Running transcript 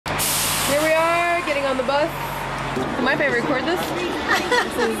on the bus. Am I going to record this?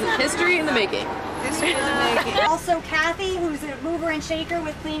 This is history in the making. History in the making. Also Kathy, who's a mover and shaker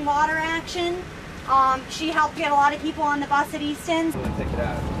with Clean Water Action. She helped get a lot of people on the bus at Easton. Take it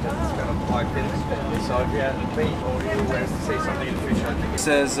out because it's got a plug in. So if you have to wait or you want to say something in the future, I think it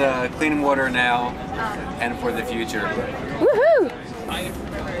says clean water now and for the future. Woohoo!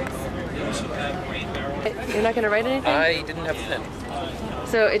 You're not going to write anything? I didn't have a pen.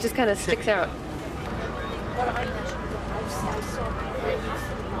 So it just kind of sticks out.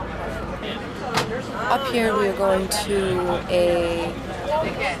 Up here we are going to a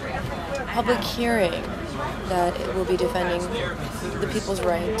public hearing that will be defending the people's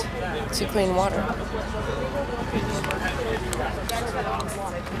right to clean water.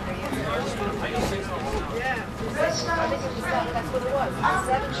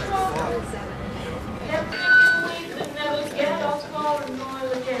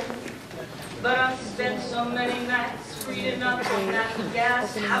 But I've spent so many nights reading up on natural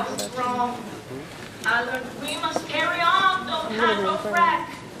gas, how it's wrong. I learned we must carry on, don't have no frac.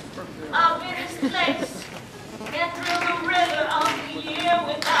 Up in this place, and through the river of the year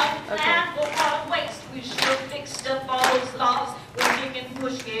without a plan for our waste. We should have fixed up all those laws when Dick and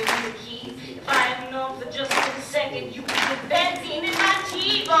Bush gave me the key. If I had known for just a second, you could put benzene in my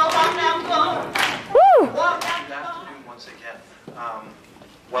tea. Go on now, go. Walk out. Good afternoon once again.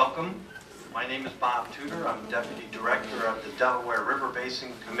 Welcome. My name is Bob Tudor. I'm Deputy Director of the Delaware River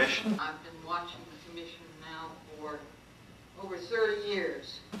Basin Commission. I've been watching the Commission now for over 30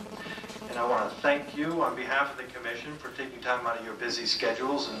 years. And I want to thank you on behalf of the Commission for taking time out of your busy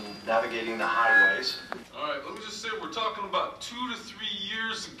schedules and navigating the highways. All right, let me just say we're talking about 2 to 3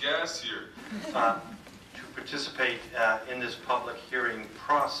 years of gas here. To participate in this public hearing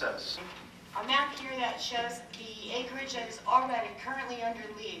process. A map here that shows the acreage that is already currently under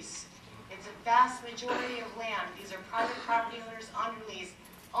lease. It's a vast majority of land. These are private property owners under lease,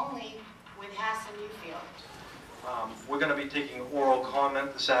 only with Hassan Newfield. We're going to be taking oral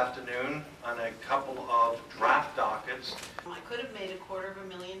comment this afternoon on a couple of draft dockets. I could have made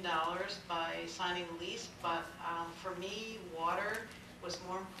 $250,000 by signing a lease, but for me, water was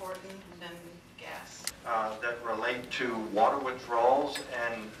more important than gas. That relate to water withdrawals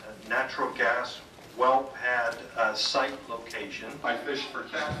and natural gas well pad site location. I fish for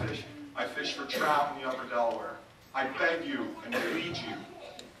catfish. I fish for trout in the upper Delaware. I beg you and plead you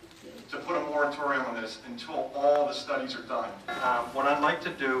to put a moratorium on this until all the studies are done. What I'd like to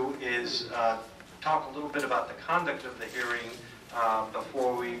do is talk a little bit about the conduct of the hearing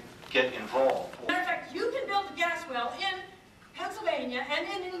before we get involved. Matter of fact, you can build a gas well in Pennsylvania and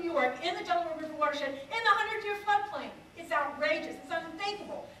in New York, in the Delaware River watershed, in the 100-year floodplain. It's outrageous. It's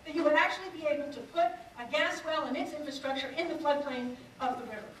unthinkable that you would actually be able to put a gas well and its infrastructure in the floodplain of the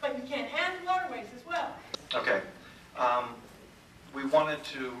river. But you can, and waterways as well. Okay. We wanted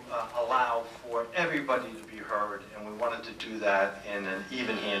to allow for everybody to be heard, and we wanted to do that in an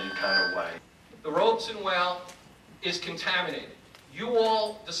even-handed kind of way. The Robeson well is contaminated. You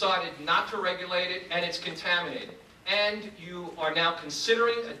all decided not to regulate it, and it's contaminated. And you are now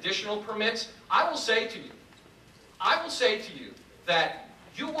considering additional permits. I will say to you that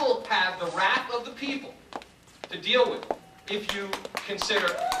you will have the wrath of the people to deal with if you consider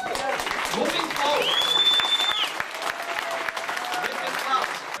moving forward with this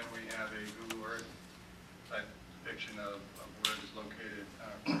policy. And we have a Google Earth type depiction of where it is located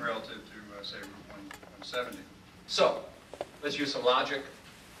relative to, say, Route 170. So, let's use some logic.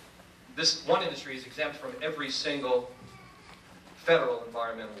 This one industry is exempt from every single federal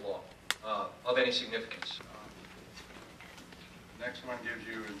environmental law of any significance. The next one gives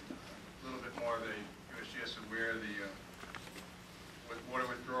you a little bit more of a USGS of where the water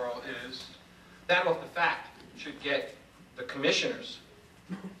withdrawal is. That off the fact should get the commissioners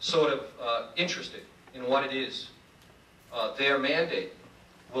sort of interested in what it is their mandate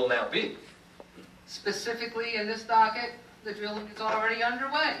will now be. Specifically in this docket, the drilling is already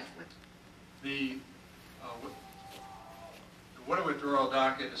underway. The water withdrawal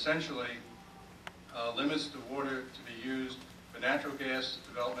docket essentially limits the water to be used for natural gas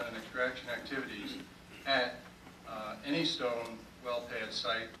development and extraction activities at any stone well pad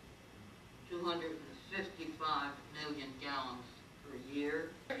site. 255 million gallons per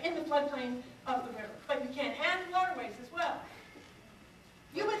year. In the floodplain of the river, but you can, and waterways as well.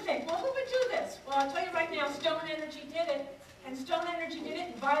 You would think, well, who would do this? Well, I'll tell you right now, Stone Energy did it. And Stone Energy did it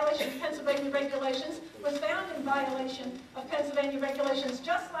in violation of Pennsylvania regulations, was found in violation of Pennsylvania regulations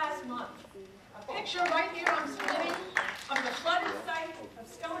just last month. A picture right here I'm submitting of the flooded site of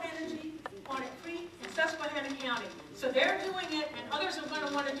Stone Energy want it free in Susquehanna County. So they're doing it, and others are going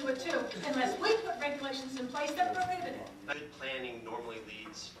to want to do it too, unless we put regulations in place that prohibit it. Good planning normally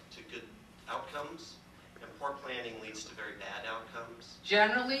leads to good outcomes, and poor planning leads to very bad outcomes.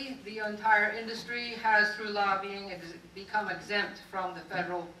 Generally, the entire industry has, through lobbying, become exempt from the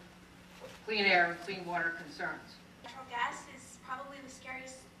federal clean air and clean water concerns. Natural gas is probably the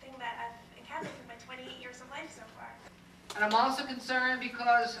scariest thing that I've encountered in my 28 years of life so far. And I'm also concerned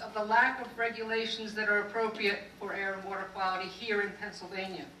because of the lack of regulations that are appropriate for air and water quality here in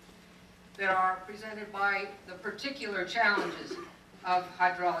Pennsylvania that are presented by the particular challenges of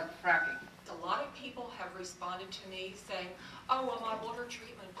hydraulic fracking. A lot of people have responded to me saying, oh, well, my water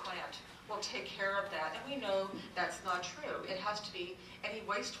treatment plant will take care of that. And we know that's not true. It has to be, any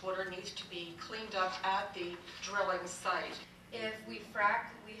wastewater needs to be cleaned up at the drilling site. If we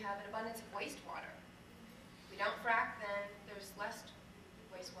frack, we have an abundance of wastewater. If we don't frack, then there's less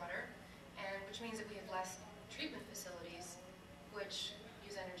wastewater, and which means that we have less treatment facilities, which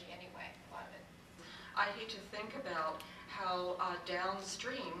use energy anyway, a lot of it. I hate to think about how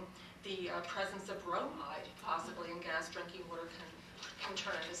downstream the presence of bromide, possibly in gas drinking water, can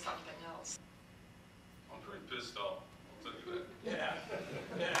turn into something else. I'm pretty pissed off, I'll tell you that. Yeah.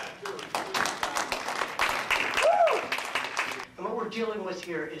 And what we're dealing with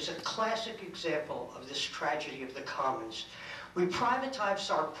here is a classic example of this tragedy of the commons. We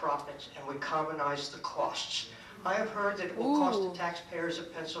privatize our profits and we commonize the costs. I have heard that it will cost the taxpayers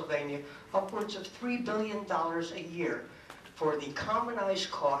of Pennsylvania upwards of $3 billion a year for the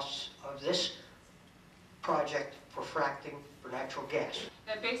commonized costs of this project for fracking for natural gas.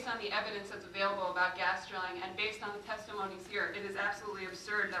 That based on the evidence that's available about gas drilling and based on the testimonies here, it is absolutely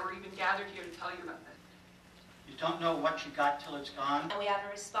absurd that we're even gathered here to tell you about this. You don't know what you got till it's gone. And we have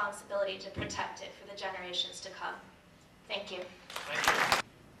a responsibility to protect it for the generations to come. Thank you.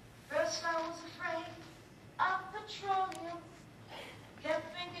 First I was afraid of petroleum, kept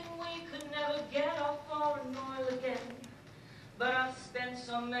thinking we could never get off foreign oil again. But I've spent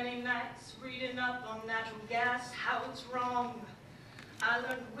so many nights reading up on natural gas, how it's wrong. I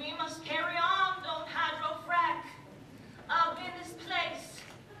learned we must carry on, don't hydro-frack. Up in this place,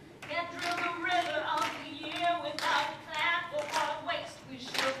 can't drill the river of the year without a plan for water waste. We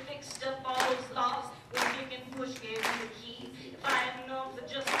should have fixed up all those laws when Dick and Bush gave me the key. If I had known for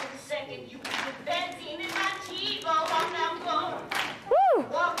just a second, you could put benzene in my tea. Go on now, go.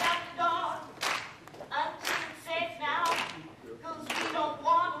 Walk out the door until it's safe now. Cause we don't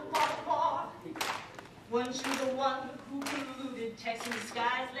want a water war. Weren't you the one who polluted Texan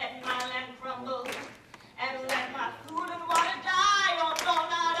skies, letting my land crumble and let my food and water die? Oh, don't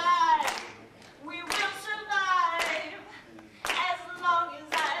not I. We will survive as long as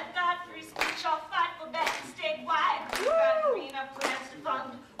I've got free speech. I'll fight for better statewide. We've got greener plans to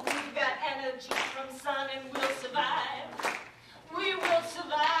fund. We've got energy from sun, and we'll survive. We will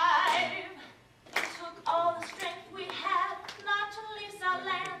survive. It took all the strength we had not to lease our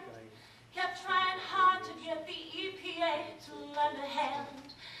land. Kept trying hard to get the EPA to lend a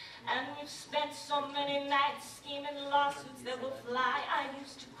hand. And we've spent so many nights scheming lawsuits that will fly. I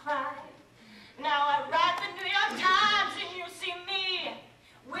used to cry. Now I write the New York Times and you see me.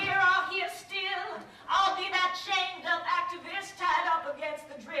 We're all here still. I'll be that chained up activist tied up against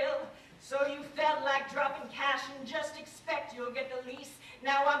the drill. So you felt like dropping cash and just expect you'll get the lease.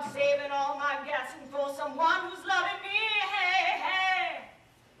 Now I'm saving all my gas and for someone who's loving me. Hey, hey.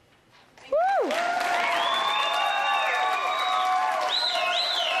 Woo!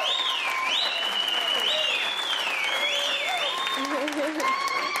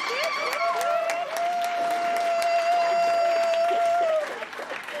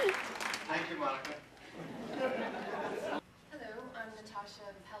 Thank you, Monica. Hello, I'm Natasha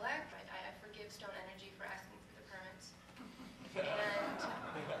Pelek. I forgive Stone Energy for asking for the permits. And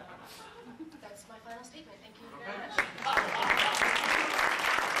that's my final statement. Thank you very much.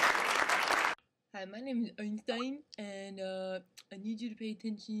 Hi, my name is Einstein, and I need you to pay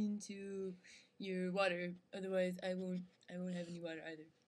attention to your water. Otherwise, I won't have any water either.